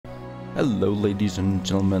Hello ladies and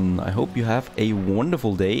gentlemen, I hope you have a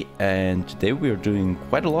wonderful day, and today we are doing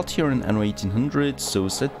quite a lot here in Anno 1800, so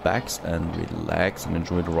sit back and relax and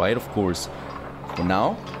enjoy the ride, of course. For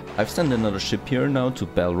now, I've sent another ship here now to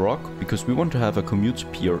Balrog because we want to have a commute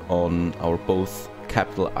pier on our both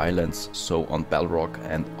capital islands, so on Balrog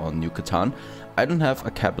and on New Catan. I don't have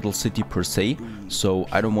a capital city per se, so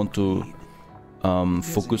I don't want to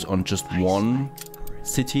focus on just one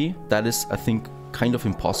city. That is, I think, kind of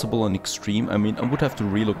impossible and extreme. I mean, I would have to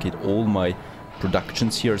relocate all my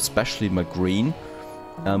productions here, especially my grain,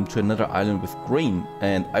 to another island with grain,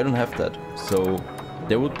 and I don't have that. So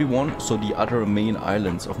there would be one, so the other main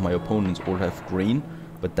islands of my opponents all have grain,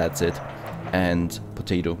 but that's it, and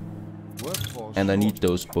potato. And I need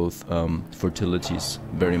those both fertilities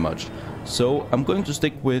very much. So I'm going to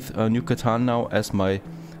stick with New Catan now as my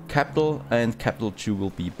capital, and capital 2 will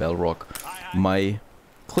be Balrog. My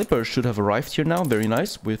clipper should have arrived here now, very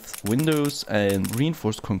nice, with windows and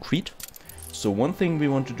reinforced concrete. So one thing we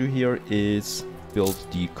want to do here is build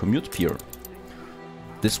the commute pier.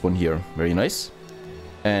 This one here, very nice.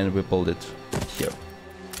 And we build it here.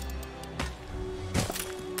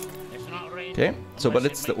 Okay, so but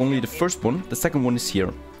it's only the first one. The second one is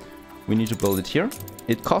here. We need to build it here.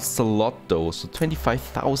 It costs a lot though, so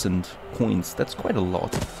 25,000 coins. That's quite a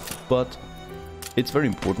lot, but it's very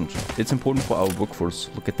important. It's important for our workforce.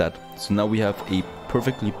 Look at that. So now we have a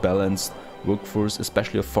perfectly balanced workforce,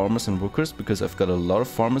 especially of farmers and workers, because I've got a lot of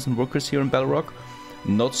farmers and workers here in Balrog.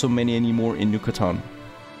 Not so many anymore in New Catan.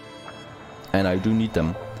 And I do need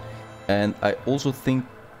them. And I also think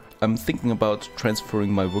I'm thinking about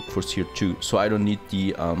transferring my workforce here too, so I don't need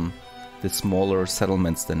the smaller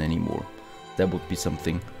settlements then anymore. That would be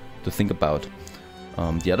something to think about.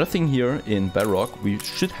 The other thing here in Balrog, we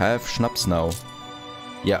should have schnapps now.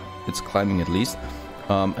 Yeah, it's climbing at least.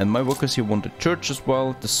 And my workers here want the church as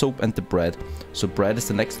well, the soap and the bread. So bread is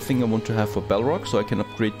the next thing I want to have for Balrog, so I can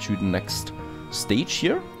upgrade to the next stage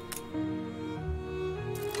here.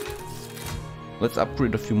 Let's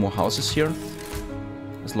upgrade a few more houses here,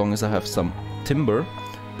 as long as I have some timber.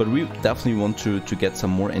 But we definitely want to get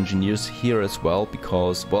some more engineers here as well,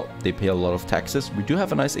 because, well, they pay a lot of taxes. We do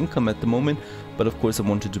have a nice income at the moment, but of course I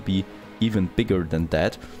want it to be even bigger than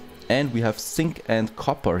that. And we have zinc and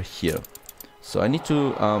copper here. So I need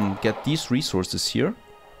to get these resources here.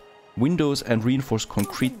 Windows and reinforced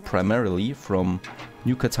concrete primarily from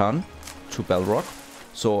New Catan to Balrog.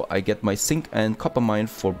 So I get my zinc and copper mine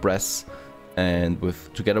for brass, and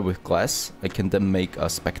together with glass I can then make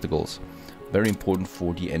spectacles. Very important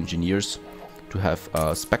for the engineers to have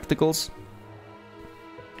spectacles.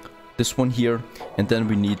 This one here, and then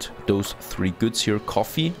we need those three goods here.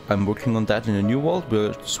 Coffee, I'm working on that in a new world,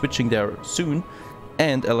 we're switching there soon,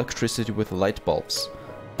 and electricity with light bulbs.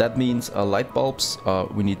 That means light bulbs,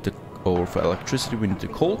 we need or for electricity we need the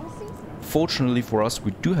coal. Fortunately for us,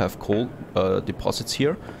 we do have coal deposits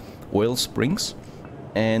here, oil springs,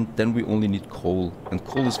 and then we only need coal, and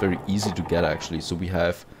coal is very easy to get actually. So we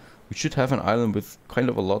should have an island with kind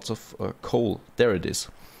of a lot of coal. There it is.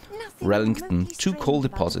 Rellington, 2 coal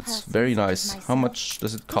deposits, very nice. How much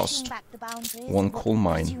does it cost? 1 coal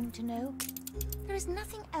mine.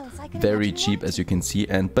 Very cheap, as you can see,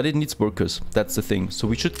 but it needs workers, that's the thing. So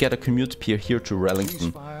we should get a commute pier here to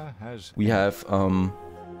Rellington. We have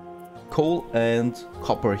coal and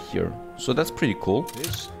copper here, so that's pretty cool.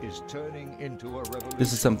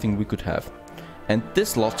 This is something we could have. And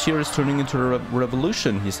this lot here is turning into a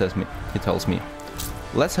revolution, he tells me.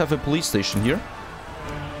 Let's have a police station here.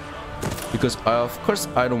 Because of course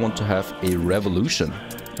I don't want to have a revolution.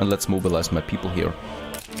 And let's mobilize my people here.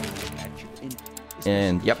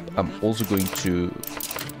 And yep, I'm also going to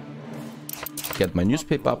get my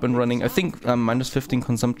newspaper up and running. I think minus 15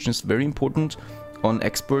 consumption is very important on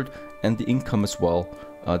export, and the income as well.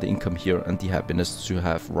 The income here and the happiness to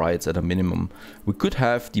have riots at a minimum. We could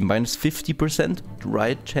have the minus 50%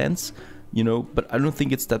 riot chance, you know, but I don't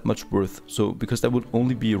think it's that much worth. So because that would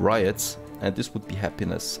only be riots, and this would be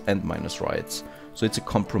happiness and minus riots. So it's a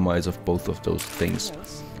compromise of both of those things.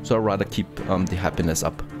 So I'd rather keep the happiness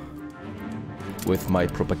up with my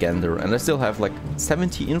propaganda, and I still have like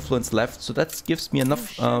 70 influence left, so that gives me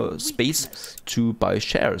enough space to buy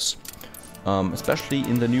shares, especially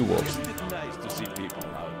in the new world.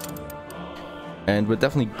 And we're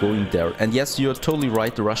definitely going there. And yes, you're totally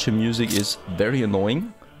right, the Russian music is very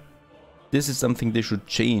annoying. This is something they should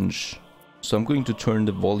change. So I'm going to turn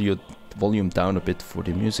the volume down a bit for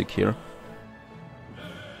the music here.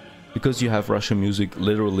 Because you have Russian music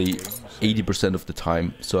literally 80% of the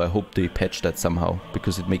time. So I hope they patch that somehow,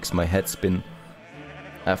 because it makes my head spin.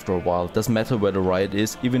 after a while. It doesn't matter where the riot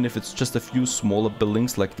is, even if it's just a few smaller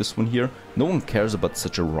buildings like this one here. No one cares about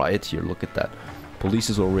such a riot here, look at that. Police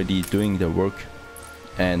is already doing their work.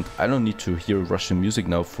 And I don't need to hear Russian music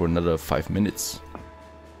now for another 5 minutes.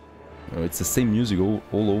 You know, it's the same music all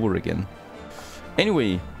over again.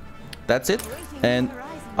 Anyway, that's it. And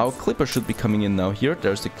our clipper should be coming in now here.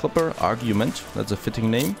 There's the clipper argument. That's a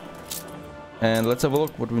fitting name. And let's have a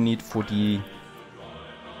look what we need for the...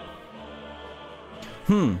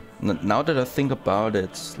 Now that I think about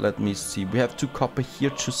it, let me see. We have 2 copper here,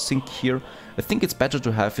 2 zinc here. I think it's better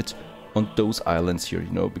to have it on those islands here,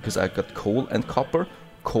 you know, because I got coal and copper,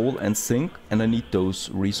 coal and zinc, and I need those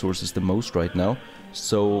resources the most right now.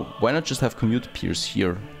 So why not just have commuter piers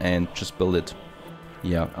here and just build it?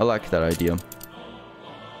 Yeah, I like that idea.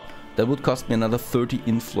 That would cost me another 30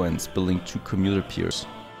 influence building 2 commuter piers.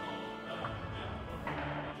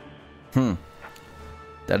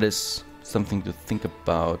 That is something to think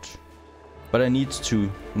about. But I need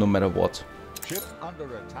to, no matter what. Ship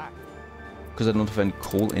under attack. Because I don't have any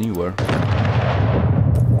coal anywhere.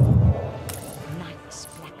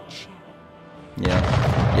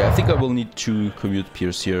 Yeah, I think I will need 2 commute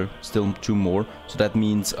piers here. Still 2 more. So that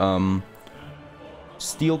means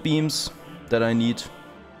steel beams that I need.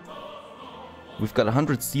 We've got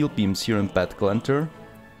 100 steel beams here in Bad Glanter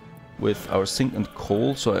with our zinc and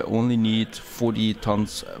coal. So I only need 40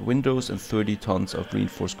 tons windows and 30 tons of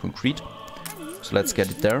reinforced concrete. So let's get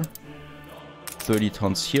it there. 30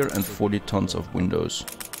 tons here and 40 tons of windows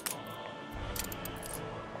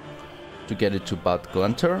to get it to Bad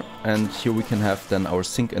Glanter, and here we can have then our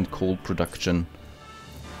zinc and coal production.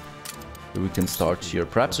 We can start here.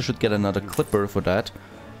 Perhaps I should get another clipper for that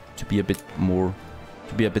to be a bit more,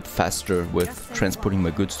 to be a bit faster with transporting my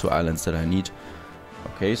goods to islands that I need.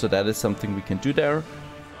 Okay, so that is something we can do there.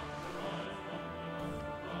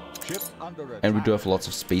 And we do have lots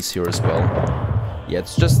of space here as well. Yeah,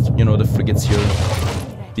 it's just, you know, the frigates here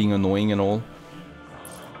being annoying and all.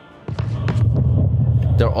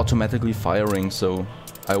 They're automatically firing, so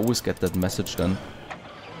I always get that message then.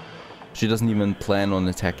 She doesn't even plan on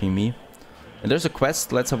attacking me. And there's a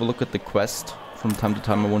quest. Let's have a look at the quest. From time to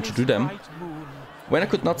time I want to do them. When I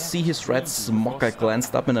could not see his red smock, I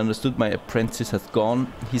glanced up and understood my apprentice had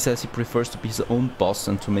gone. He says he prefers to be his own boss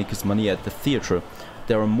and to make his money at the theatre.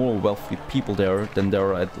 There are more wealthy people there than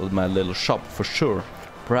there are at my little shop, for sure.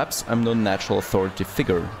 Perhaps I'm no natural authority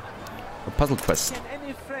figure. A puzzle quest.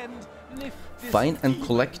 Find and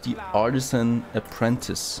collect the artisan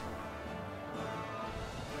apprentice.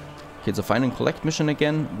 Okay, it's a find and collect mission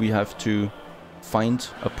again. We have to find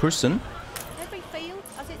a person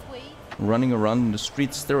running around in the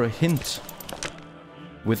streets. Is there a hint?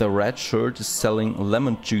 With a red shirt is selling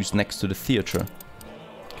lemon juice next to the theatre.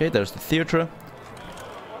 Okay, there's the theatre.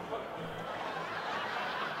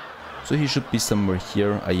 So he should be somewhere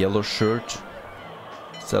here. A yellow shirt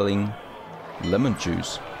selling lemon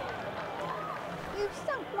juice.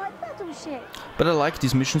 But I like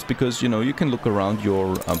these missions because, you know, you can look around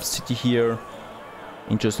your city here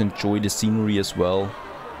and just enjoy the scenery as well.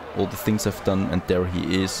 All the things I've done, and there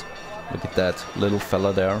he is. Look at that little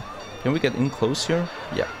fella there. Can we get in close here?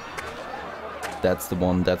 Yeah. That's the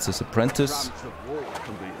one, that's his apprentice.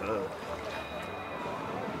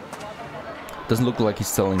 Doesn't look like he's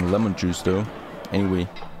selling lemon juice though. Anyway.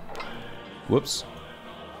 Whoops.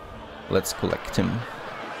 Let's collect him.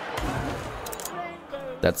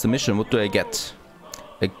 That's the mission. What do I get?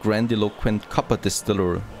 A grandiloquent copper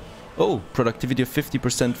distiller. Oh, productivity of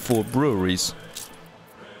 50% for breweries.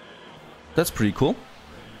 That's pretty cool.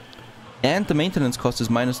 And the maintenance cost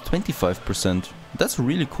is minus 25%. That's a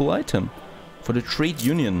really cool item. For the trade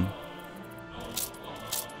union.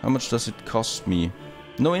 How much does it cost me?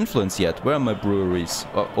 No influence yet. Where are my breweries?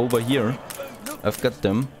 Over here. I've got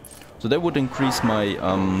them. So that would increase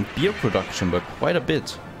my beer production by quite a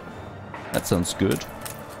bit. That sounds good.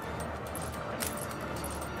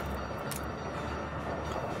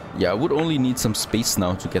 Yeah, I would only need some space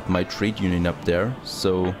now to get my trade union up there.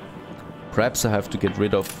 So perhaps I have to get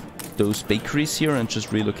rid of those bakeries here and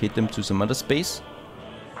just relocate them to some other space.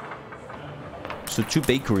 So 2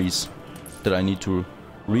 bakeries that I need to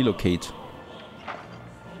relocate.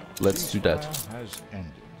 Let's do that.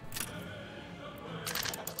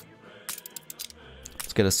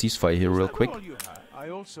 Let's get a ceasefire here real quick.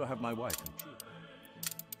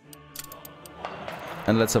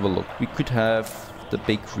 And let's have a look. We could have the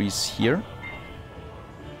bakeries here.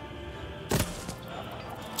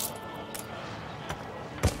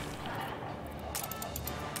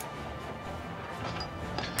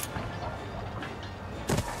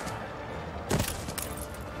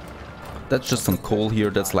 That's just some coal here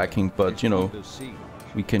that's lacking, but you know,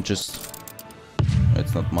 we can just...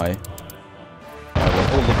 It's not my...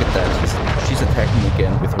 Oh, look at that. She's attacking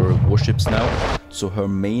again with her warships now. So her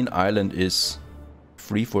main island is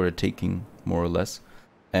free for the taking, more or less.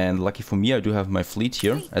 And lucky for me, I do have my fleet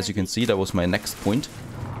here. As you can see, that was my next point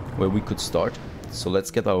where we could start. So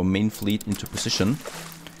let's get our main fleet into position.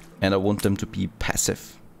 And I want them to be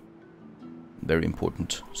passive. Very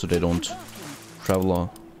important. So they don't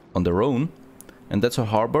travel on their own. And that's her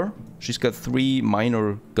harbor. She's got 3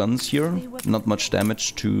 minor guns here. Not much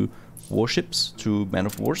damage to warships, to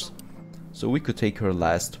man-of-wars. So we could take her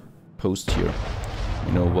last post here.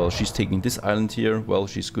 You know, well, she's taking this island here. Well,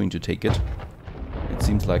 she's going to take it. It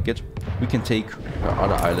seems like it. We can take her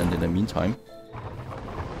other island in the meantime.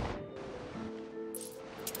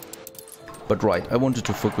 But right, I wanted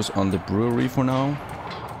to focus on the brewery for now.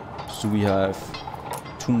 So we have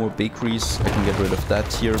 2 more bakeries. I can get rid of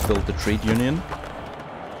that here, build the trade union.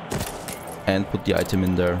 And put the item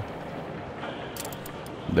in there.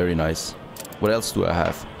 Very nice. What else do I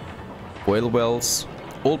have? Oil wells,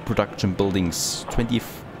 all production buildings, 20...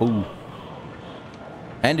 Oh.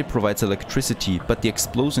 And it provides electricity, but the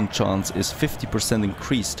explosion chance is 50%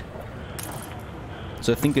 increased.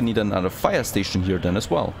 So I think I need another fire station here then as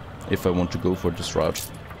well, if I want to go for this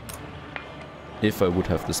route. If I would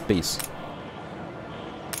have the space.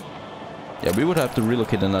 Yeah, we would have to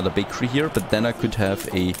relocate another bakery here, but then I could have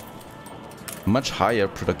a much higher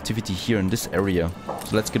productivity here in this area.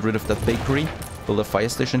 So let's get rid of that bakery, build a fire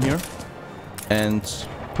station here, and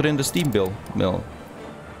put in the steam mill,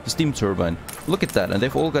 the steam turbine. Look at that, and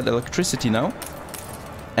they've all got electricity now,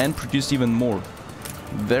 and produce even more.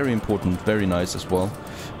 Very important, very nice as well.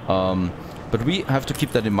 But we have to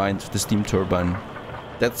keep that in mind, the steam turbine.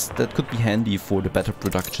 That could be handy for the better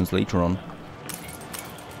productions later on.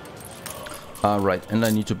 Right, and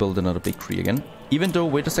I need to build another bakery again. Even though,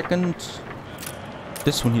 wait a second,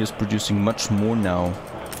 this one here is producing much more now.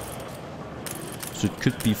 So it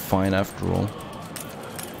could be fine after all.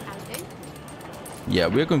 Yeah,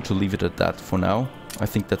 we're going to leave it at that for now. I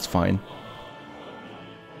think that's fine.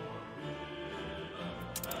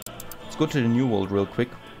 Let's go to the New World real quick.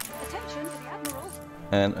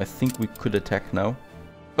 And I think we could attack now.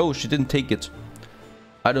 Oh, she didn't take it.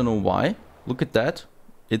 I don't know why. Look at that.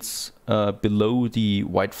 It's below the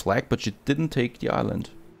white flag, but she didn't take the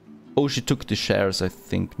island. Oh, she took the shares, I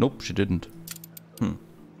think. Nope, she didn't.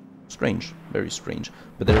 Strange. Very strange.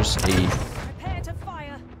 But there's a...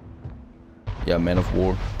 Yeah, man of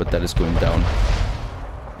war. But that is going down.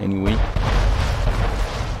 Anyway.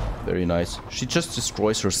 Very nice. She just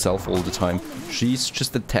destroys herself all the time. She's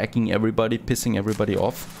just attacking everybody, pissing everybody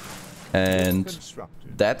off. And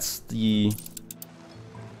that's the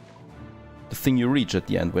thing you reach at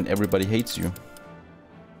the end, when everybody hates you.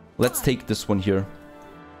 Let's take this one here.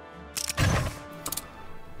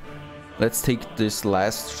 Let's take this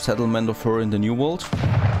last settlement of her in the New World.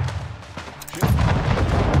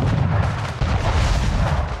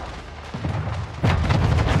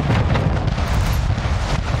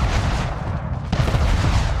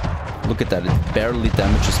 Look at that, it barely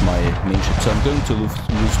damages my main ship. So I'm going to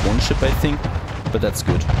lose 1 ship, I think. But that's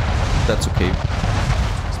good. That's okay.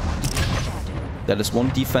 That is 1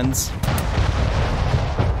 defense.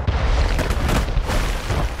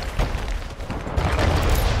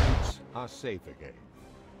 Are safe again.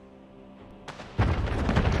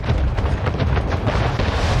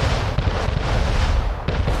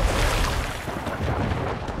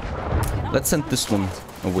 Let's send this one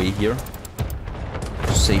away here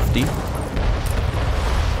to safety.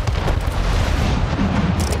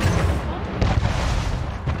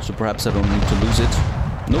 So perhaps I don't need to lose it.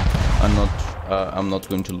 Nope, I'm not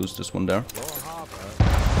going to lose this one there.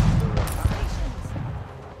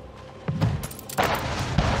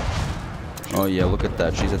 Oh yeah, look at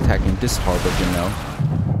that. She's attacking this harbor here now.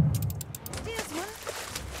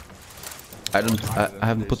 I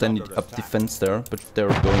haven't put any up defense there, but they're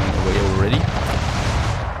going away already.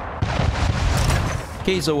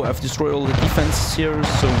 Okay, so I've destroyed all the defenses here,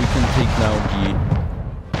 so we can take now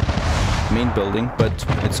the main building, but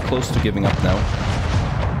it's close to giving up now.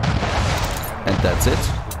 And that's it.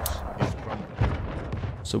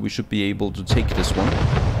 So we should be able to take this one.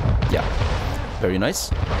 Yeah, very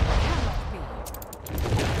nice.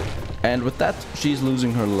 And with that, she's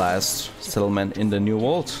losing her last settlement in the New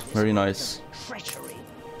World. Very nice.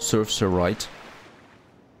 Serves her right.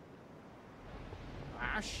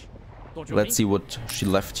 Let's see what she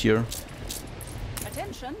left here.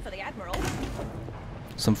 Attention for the Admiral.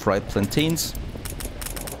 Some fried plantains.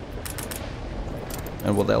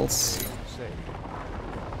 And what else?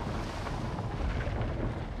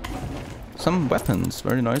 Some weapons.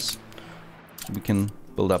 Very nice. We can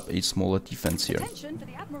build up a smaller defense here. Attention for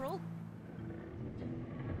the admiral.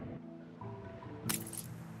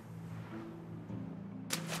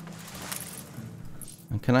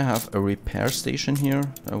 And can I have a repair station here?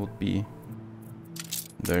 That would be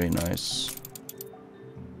very nice.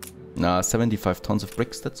 Nah, 75 tons of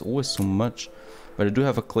bricks, that's always so much. But I do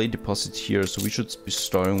have a clay deposit here, so we should be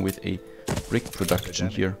starting with a brick production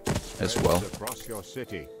here as well. Across your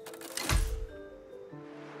city.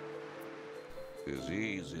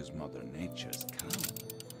 Disease is Mother Nature's come.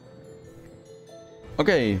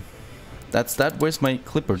 Okay, that's that. Where's my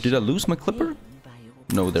clipper? Did I lose my clipper?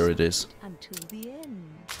 No, there it is. Until the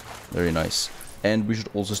end. Very nice. And we should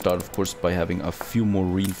also start, of course, by having a few more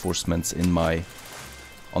reinforcements in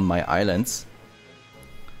on my islands.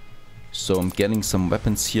 So I'm getting some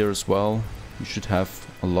weapons here as well. We should have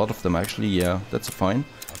a lot of them actually. Yeah, that's fine.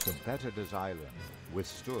 A competitor's island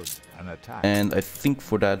withstood an attack. And I think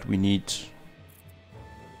for that we need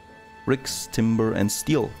bricks, timber, and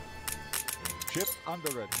steel. Ship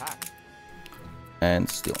under attack. And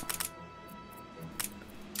steel.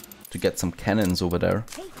 To get some cannons over there.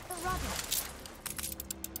 Take the rudder.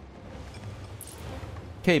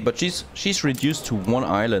 Okay, but she's reduced to one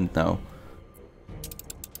island now.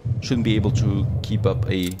 Shouldn't be able to keep up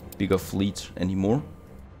a bigger fleet anymore.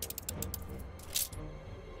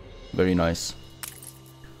 Very nice.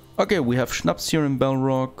 Okay, we have schnapps here in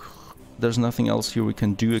Belrock. There's nothing else here we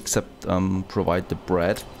can do except provide the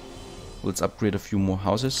bread. Let's upgrade a few more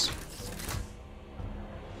houses.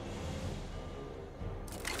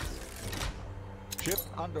 Ship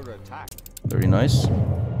under attack. Very nice.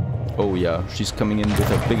 Oh yeah, she's coming in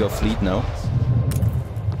with a bigger fleet now.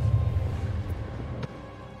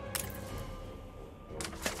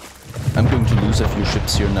 I'm going to lose a few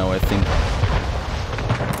ships here now, I think.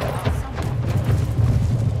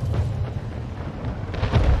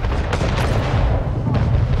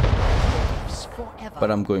 But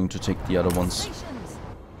I'm going to take the other ones. Is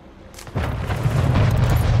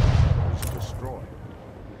destroyed.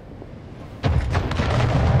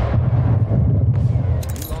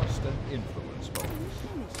 You lost an influence bonus.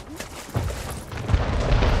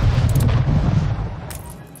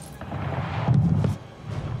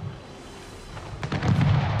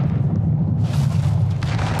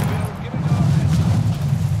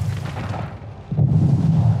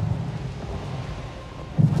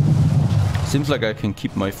 Seems like I can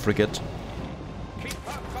keep my frigate.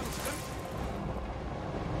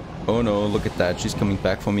 Oh no, look at that. She's coming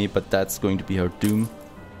back for me, but that's going to be her doom.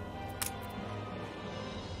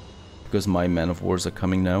 Because my man of wars are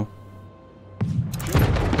coming now.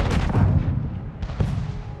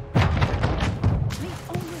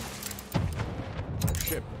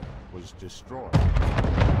 Ship was destroyed.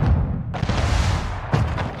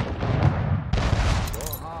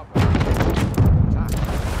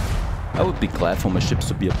 I would be glad for my ships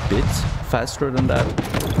to be a bit faster than that.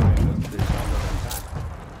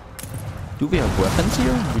 Do we have weapons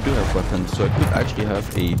here? We do have weapons, so I could actually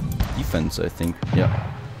have a defense, I think. Yeah.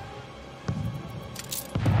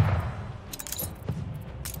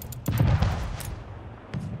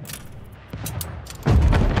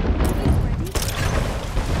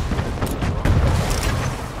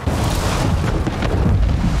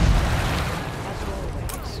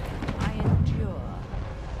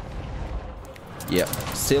 Yeah,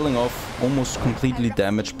 sailing off, almost completely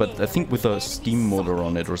damaged, but I think with a steam motor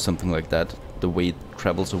on it or something like that, the way it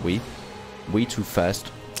travels away, way too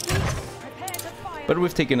fast. But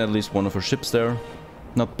we've taken at least one of our ships there,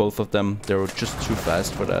 not both of them, they were just too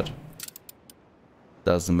fast for that.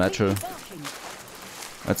 Doesn't matter.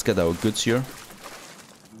 Let's get our goods here.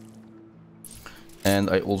 And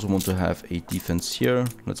I also want to have a defense here,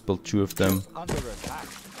 let's build 2 of them. Under attack.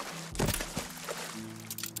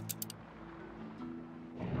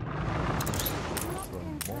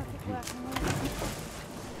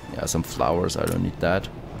 Yeah, some flowers, I don't need that.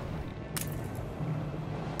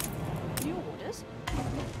 New orders.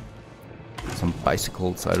 Some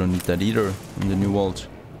bicycles, I don't need that either in the new world.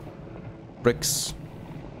 Bricks,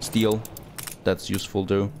 steel, that's useful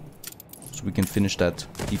though. So we can finish that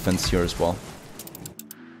defense here as well.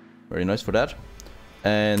 Very nice for that.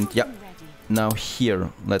 And yeah, now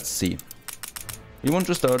here, let's see. We want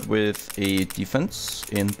to start with a defense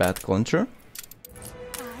in Bad Glenture.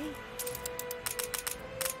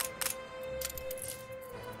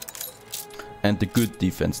 And the good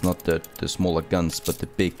defense, not the smaller guns, but the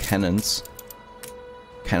big cannons.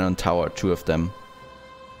 Cannon tower, 2 of them.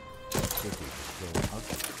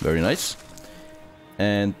 Very nice.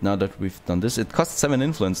 And now that we've done this, it costs 7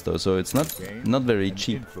 influence though, so it's not very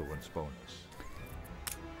cheap. Influence bonus.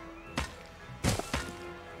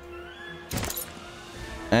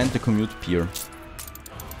 And the commute pier.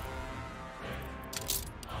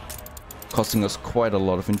 Costing us quite a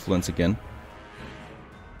lot of influence again.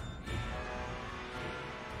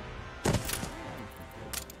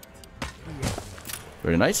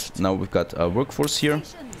 Very nice. Now we've got a workforce here.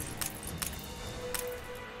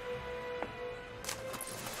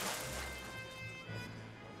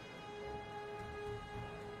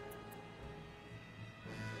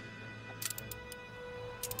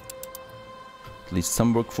 At least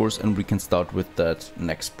some workforce, and we can start with that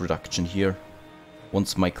next production here.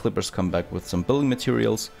 Once my clippers come back with some building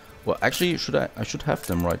materials. Well, actually, I should have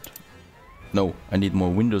them, right? No, I need more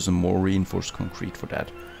windows and more reinforced concrete for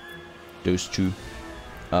that. Those two.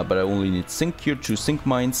 But I only need zinc here, 2 zinc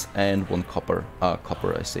mines, and 1 copper.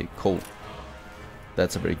 Copper, I say, coal.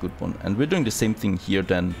 That's a very good one. And we're doing the same thing here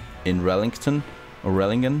then in Rellington, or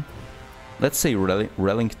Rellingen. Let's say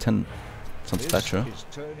Rellington. Sounds better. Is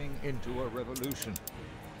turning into a revolution.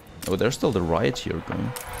 Oh, there's still the riot here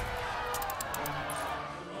going.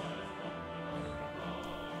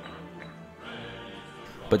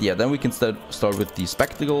 But yeah, then we can start with the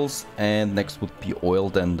spectacles, and next would be oil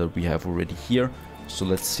then that we have already here. So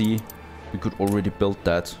let's see, we could already build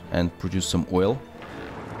that and produce some oil.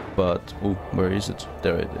 But, oh, where is it?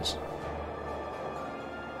 There it is.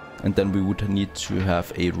 And then we would need to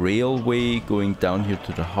have a railway going down here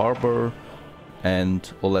to the harbor. And,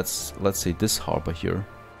 well, let's say this harbor here.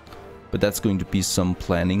 But that's going to be some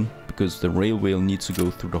planning, because the railway needs to go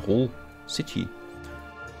through the whole city.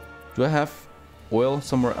 Do I have oil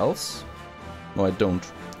somewhere else? No, I don't.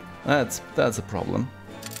 That's a problem.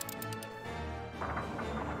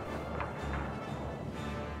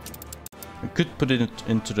 I could put it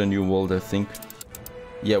into the new world, I think.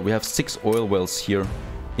 Yeah, we have 6 oil wells here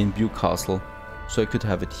in Bewcastle, so I could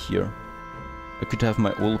have it here. I could have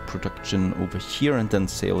my oil production over here and then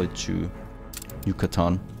sail it to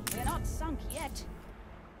Yucatan. We're not sunk yet.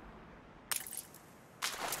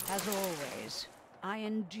 As always, I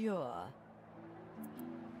endure.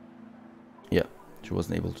 Yeah, she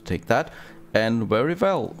wasn't able to take that. And very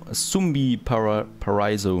well, Sumbi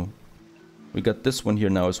Paraiso. We got this one here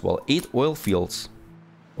now as well. 8 oil fields.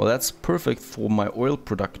 Well, that's perfect for my oil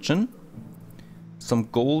production. Some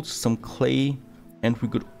gold, some clay. And we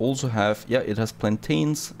could also have, yeah, it has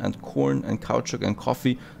plantains and corn and caoutchouc and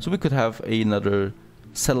coffee. So we could have another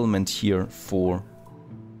settlement here for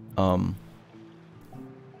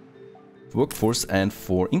workforce and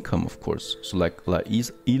for income, of course. So like La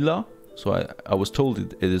Isla. So I was told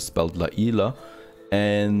it is spelled La Isla.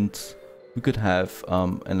 And we could have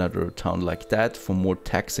another town like that for more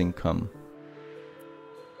tax income.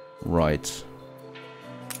 Right.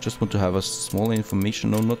 Just want to have a small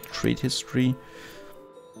information. No, not trade history.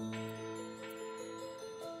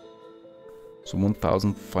 So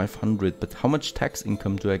 1,500. But how much tax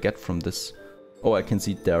income do I get from this? Oh, I can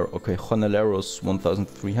see it there. Okay, Jornaleros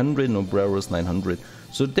 1,300, Obreros 900.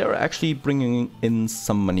 So they're actually bringing in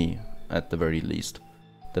some money at the very least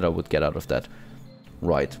that I would get out of that.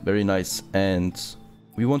 Right, very nice. And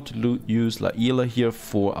we want to use La Isla here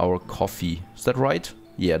for our coffee. Is that right?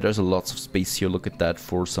 Yeah, there's a lots of space here. Look at that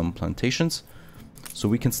for some plantations. So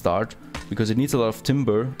we can start, because it needs a lot of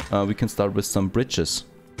timber, we can start with some bridges.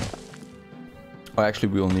 Oh, actually,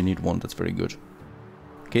 we only need 1. That's very good.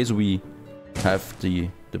 Okay, so we have the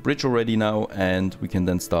bridge already now, and we can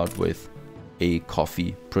then start with a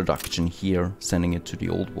coffee production here, sending it to the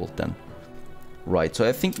old world then. Right, so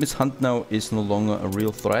I think Miss Hunt now is no longer a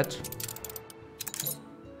real threat.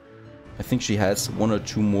 I think she has 1 or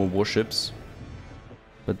 2 more warships,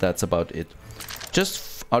 but that's about it.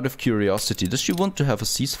 Just out of curiosity, does she want to have a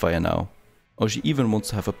ceasefire now? Or she even wants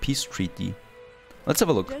to have a peace treaty? Let's have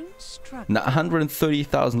a look. Now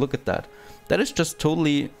 130,000, look at that. That is just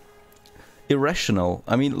totally irrational.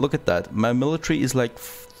 I mean, look at that. My military is like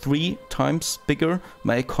 3 times bigger.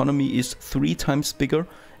 My economy is 3 times bigger.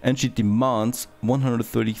 And she demands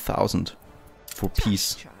 130,000 for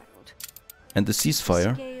peace. And the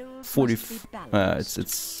ceasefire, 40.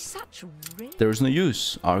 There is no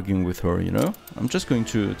use arguing with her, you know. I'm just going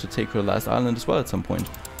to take her last island as well at some point.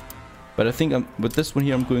 But I think with this one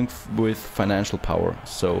here, I'm going with financial power.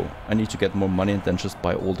 So I need to get more money and then just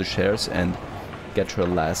buy all the shares and get her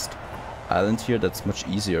last island here. That's much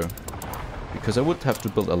easier, because I would have to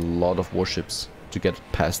build a lot of warships to get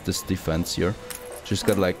past this defense here. She's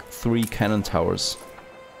got like 3 cannon towers.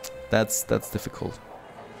 That's difficult.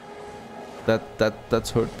 That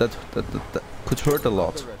could hurt a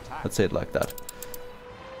lot. Let's say it like that.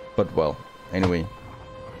 But well, anyway.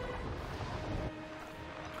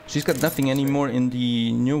 She's got nothing anymore in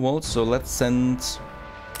the new world, so let's send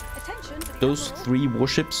those 3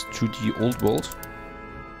 warships to the old world.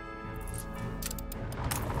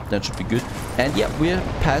 that should be good. And yeah, we're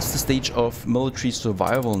past the stage of military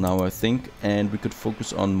survival now, I think, and we could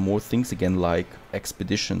focus on more things again, like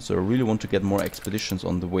expeditions. So I really want to get more expeditions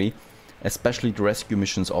on the way, especially the rescue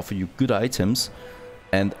missions offer you good items.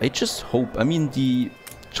 And I just hope, I mean, the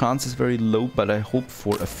chance is very low, but I hope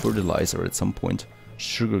for a fertilizer at some point.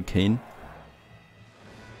 Sugarcane.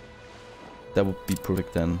 That would be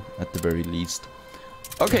perfect then, at the very least.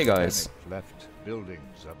 Okay, guys.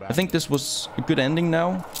 I think this was a good ending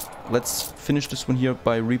now. Let's finish this one here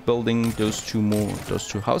by rebuilding those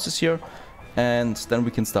two houses here. And then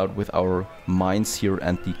we can start with our mines here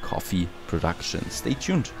and the coffee production. Stay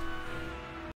tuned.